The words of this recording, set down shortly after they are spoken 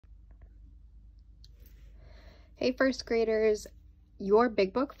Hey first graders, your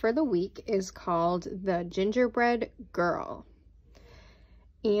big book for the week is called The Gingerbread Girl.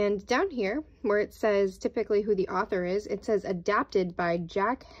 And down here where it says typically who the author is, it says adapted by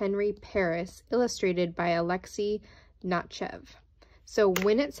Jack Henry Paris, illustrated by Alexei Natchev. So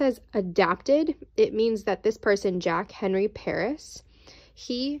when it says adapted, it means that this person, Jack Henry Paris,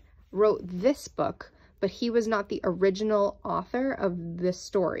 he wrote this book, but he was not the original author of this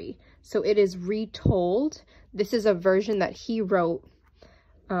story. So it is retold. This is a version that he wrote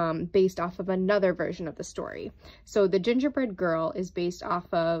based off of another version of the story. So The Gingerbread Girl is based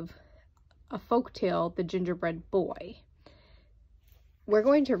off of a folktale, The Gingerbread Boy. We're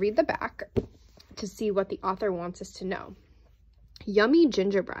going to read the back to see what the author wants us to know. Yummy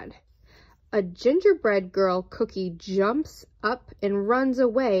gingerbread. A gingerbread girl cookie jumps up and runs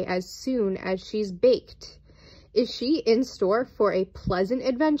away as soon as she's baked. Is she in store for a pleasant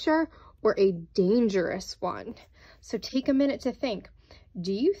adventure or a dangerous one? So take a minute to think.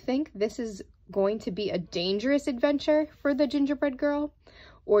 Do you think this is going to be a dangerous adventure for the gingerbread girl?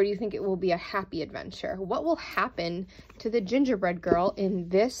 Or do you think it will be a happy adventure? What will happen to the gingerbread girl in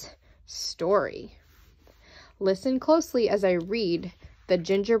this story? Listen closely as I read The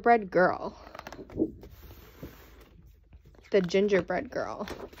Gingerbread Girl. The Gingerbread Girl.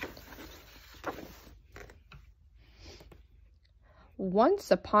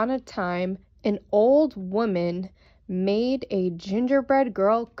 Once upon a time, an old woman made a gingerbread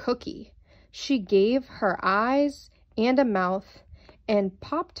girl cookie. She gave her eyes and a mouth and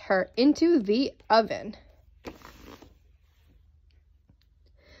popped her into the oven.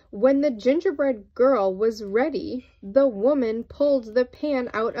 When the gingerbread girl was ready, the woman pulled the pan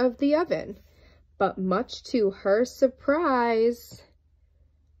out of the oven. But much to her surprise,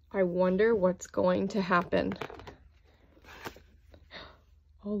 I wonder what's going to happen.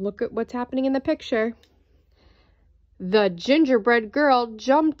 Oh, look at what's happening in the picture. The gingerbread girl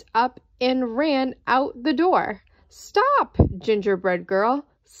jumped up and ran out the door. "Stop, gingerbread girl,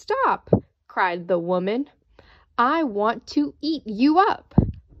 stop," cried the woman. "I want to eat you up."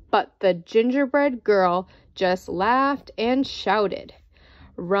 But the gingerbread girl just laughed and shouted,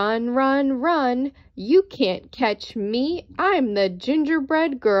 "Run, run, run, you can't catch me, I'm the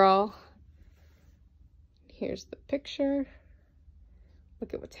gingerbread girl." Here's the picture.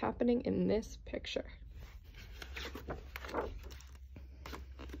 Look at what's happening in this picture.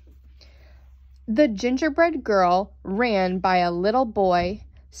 The gingerbread girl ran by a little boy.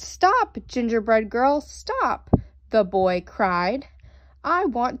 "Stop, gingerbread girl, stop," the boy cried. "I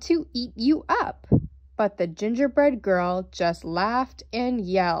want to eat you up." But the gingerbread girl just laughed and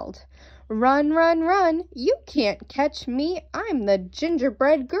yelled, "Run, run, run, you can't catch me, I'm the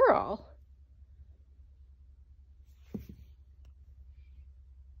gingerbread girl."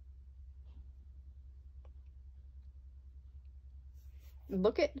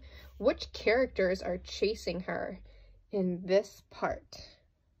 Look at which characters are chasing her in this part.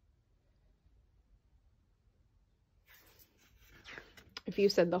 If you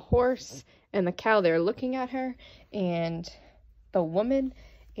said the horse and the cow, they're looking at her, and the woman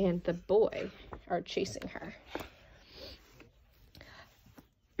and the boy are chasing her.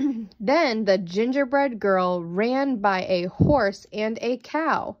 Then the gingerbread girl ran by a horse and a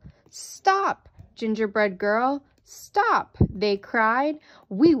cow. "Stop, gingerbread girl, stop," they cried.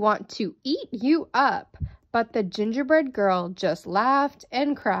 "We want to eat you up." But the gingerbread girl just laughed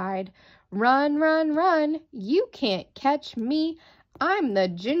and cried, "Run, run, run, you can't catch me, I'm the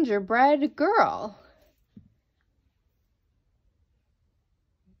gingerbread girl."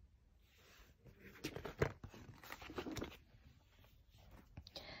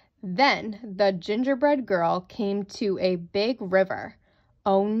 Then the gingerbread girl came to a big river.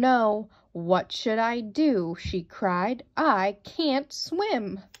 "Oh no, what should I do?" she cried. "I can't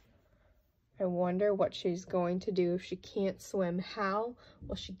swim." I wonder what she's going to do if she can't swim. How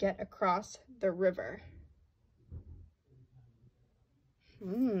will she get across the river?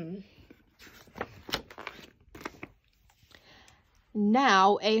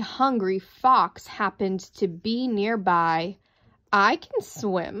 Now a hungry fox happened to be nearby. "I can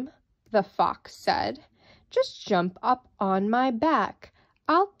swim," the fox said. "Just jump up on my back.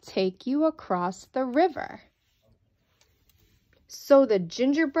 I'll take you across the river." So the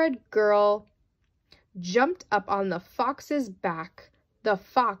gingerbread girl jumped up on the fox's back. The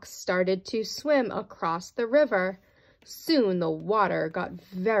fox started to swim across the river. Soon the water got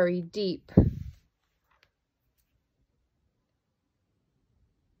very deep.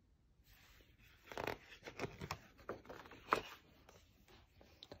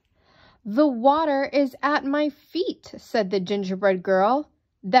 "The water is at my feet," said the gingerbread girl.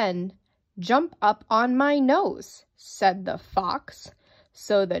 Then "Jump up on my nose," said the fox.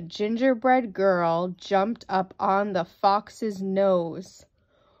 So the gingerbread girl jumped up on the fox's nose.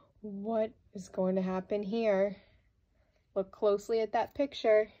 What is going to happen here? Look closely at that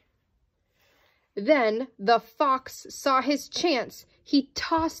picture. Then the fox saw his chance. He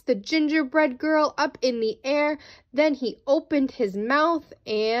tossed the gingerbread girl up in the air. Then he opened his mouth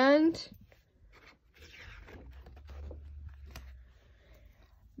and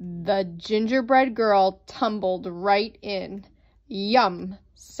the gingerbread girl tumbled right in. "Yum,"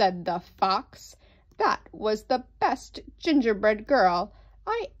 said the fox. "That was the best gingerbread girl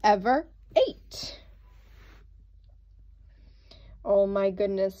I ever ate." Oh my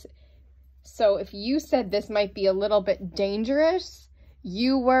goodness. So if you said this might be a little bit dangerous,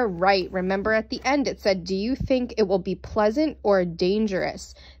 you were right. Remember at the end it said, do you think it will be pleasant or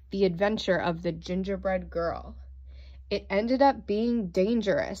dangerous? The adventure of the gingerbread girl. It ended up being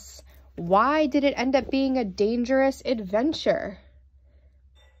dangerous. Why did it end up being a dangerous adventure?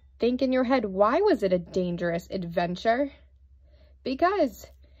 Think in your head, why was it a dangerous adventure? Because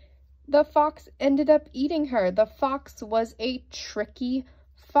the fox ended up eating her. The fox was a tricky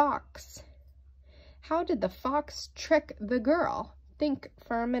fox. How did the fox trick the girl? Think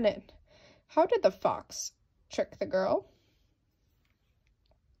for a minute. How did the fox trick the girl?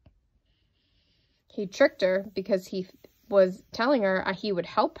 He tricked her because he was telling her he would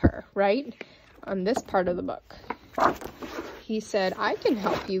help her, right? On this part of the book. He said, "I can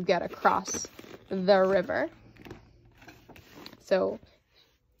help you get across the river." So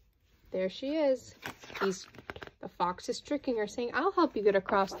there she is. The fox is tricking her, saying, "I'll help you get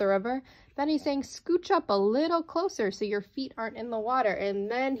across the river." Then he's saying, "Scooch up a little closer so your feet aren't in the water."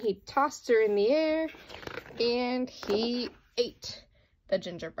 And then he tossed her in the air and he ate the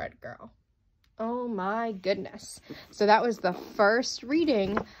gingerbread girl. Oh my goodness. So that was the first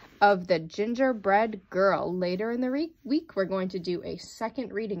reading of The Gingerbread Girl. Later in the week, we're going to do a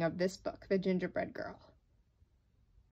second reading of this book, The Gingerbread Girl.